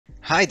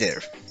Hi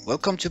there,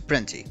 welcome to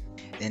Prenty.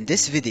 In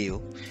this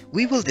video,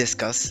 we will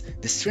discuss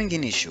the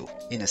stringing issue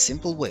in a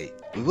simple way.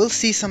 We will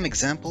see some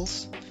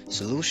examples,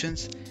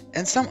 solutions,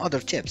 and some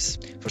other tips.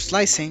 For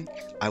slicing,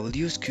 I will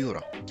use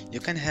Cura. You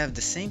can have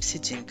the same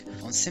setting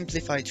on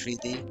Simplified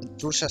 3D with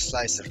Prusa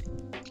Slicer.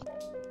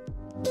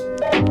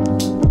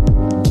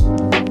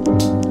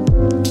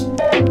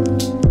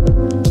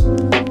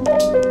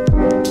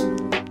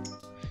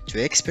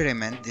 To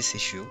experiment this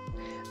issue,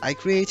 I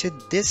created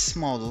this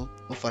model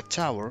of a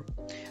tower.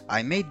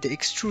 I made the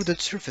extruded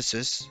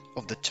surfaces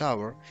of the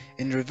tower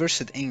in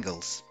reversed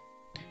angles,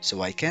 so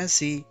I can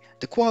see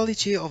the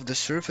quality of the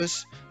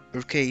surface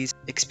per case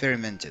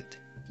experimented.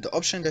 The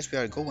option that we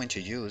are going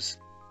to use,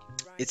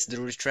 it's the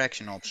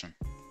retraction option.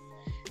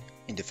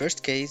 In the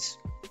first case,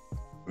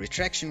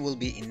 retraction will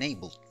be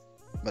enabled,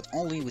 but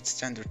only with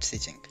standard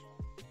setting.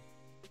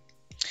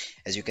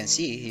 As you can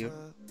see here,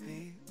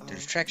 the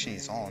retraction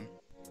is on.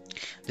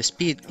 The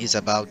speed is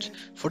about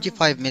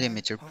 45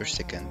 mm per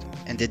second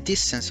and the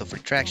distance of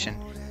retraction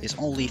is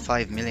only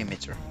 5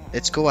 mm.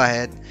 Let's go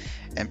ahead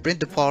and print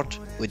the part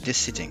with these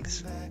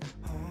settings.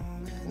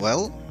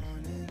 Well,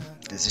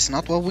 this is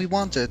not what we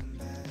wanted.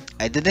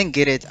 I didn't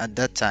get it at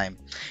that time.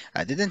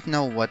 I didn't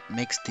know what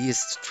makes these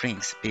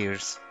strings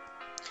pierce,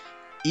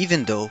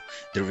 even though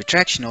the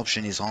retraction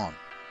option is on.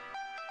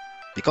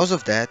 Because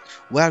of that,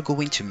 we are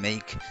going to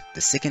make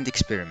the second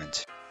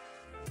experiment.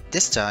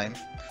 This time,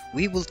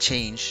 we will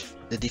change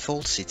the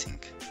default setting.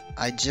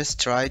 I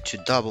just tried to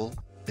double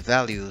the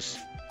values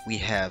we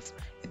have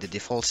in the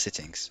default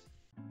settings.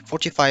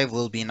 45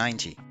 will be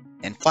 90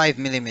 and 5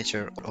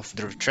 mm of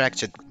the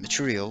retracted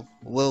material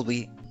will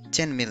be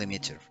 10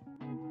 mm.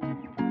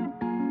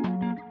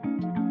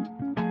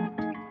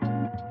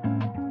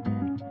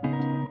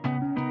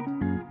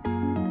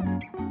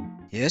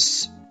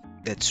 Yes,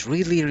 that's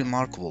really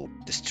remarkable.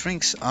 The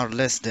strings are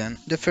less than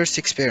the first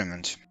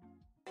experiment.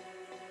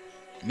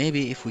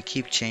 Maybe if we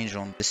keep change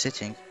on the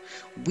setting,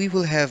 we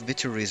will have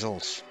better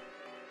results.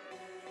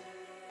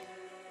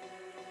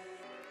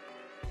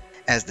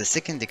 As the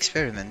second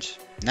experiment,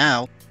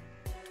 now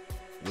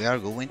we are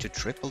going to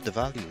triple the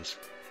values.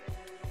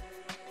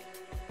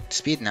 The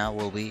speed now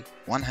will be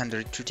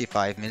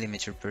 125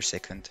 mm per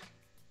second,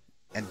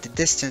 and the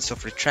distance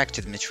of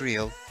retracted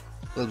material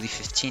will be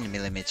 15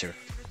 mm.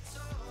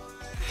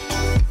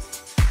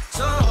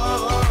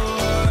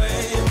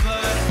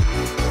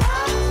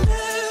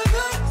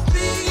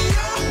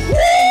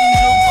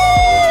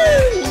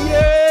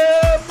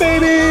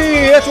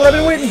 That's what I've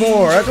been waiting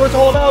for. That's what it's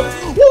all about.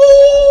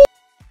 Woo!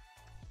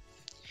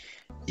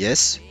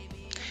 Yes,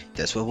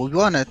 that's what we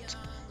wanted.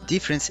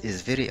 Difference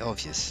is very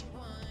obvious.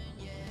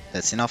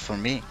 That's enough for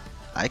me.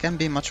 I can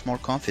be much more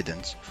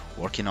confident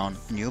working on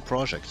new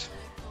projects.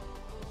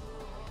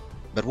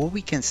 But what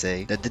we can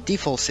say that the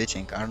default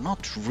settings are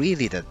not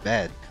really that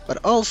bad,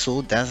 but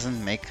also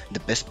doesn't make the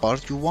best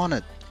part you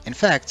wanted. In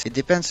fact, it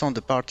depends on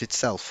the part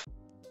itself.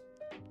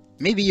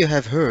 Maybe you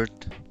have heard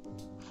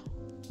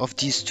of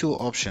these two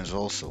options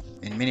also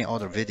in many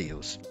other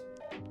videos,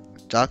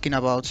 talking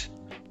about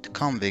the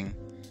combing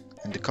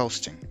and the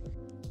coasting.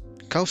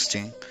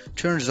 Coasting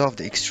turns off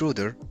the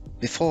extruder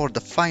before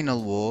the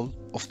final wall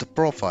of the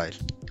profile.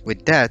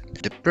 With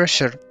that, the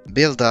pressure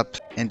buildup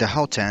in the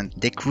hot end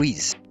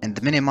decrease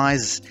and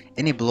minimize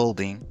any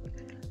blobbing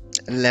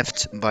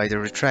left by the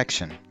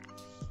retraction.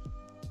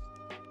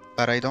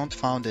 But I don't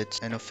find it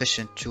an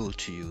efficient tool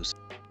to use.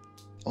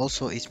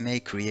 Also, it may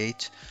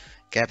create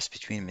gaps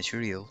between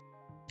material.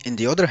 On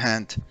the other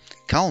hand,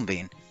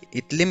 combing,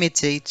 it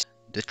limits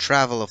the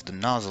travel of the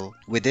nozzle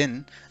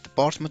within the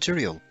part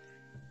material.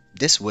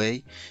 This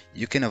way,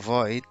 you can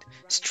avoid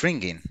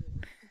stringing,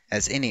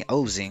 as any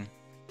oozing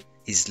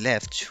is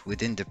left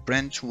within the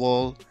print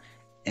wall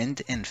and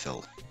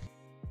infill.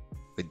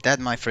 With that,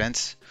 my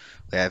friends,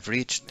 we have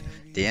reached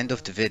the end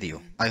of the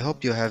video. I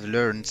hope you have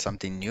learned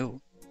something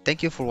new.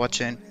 Thank you for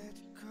watching.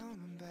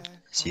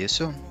 See you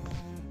soon.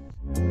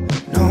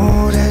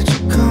 Know that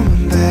you're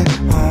coming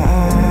back.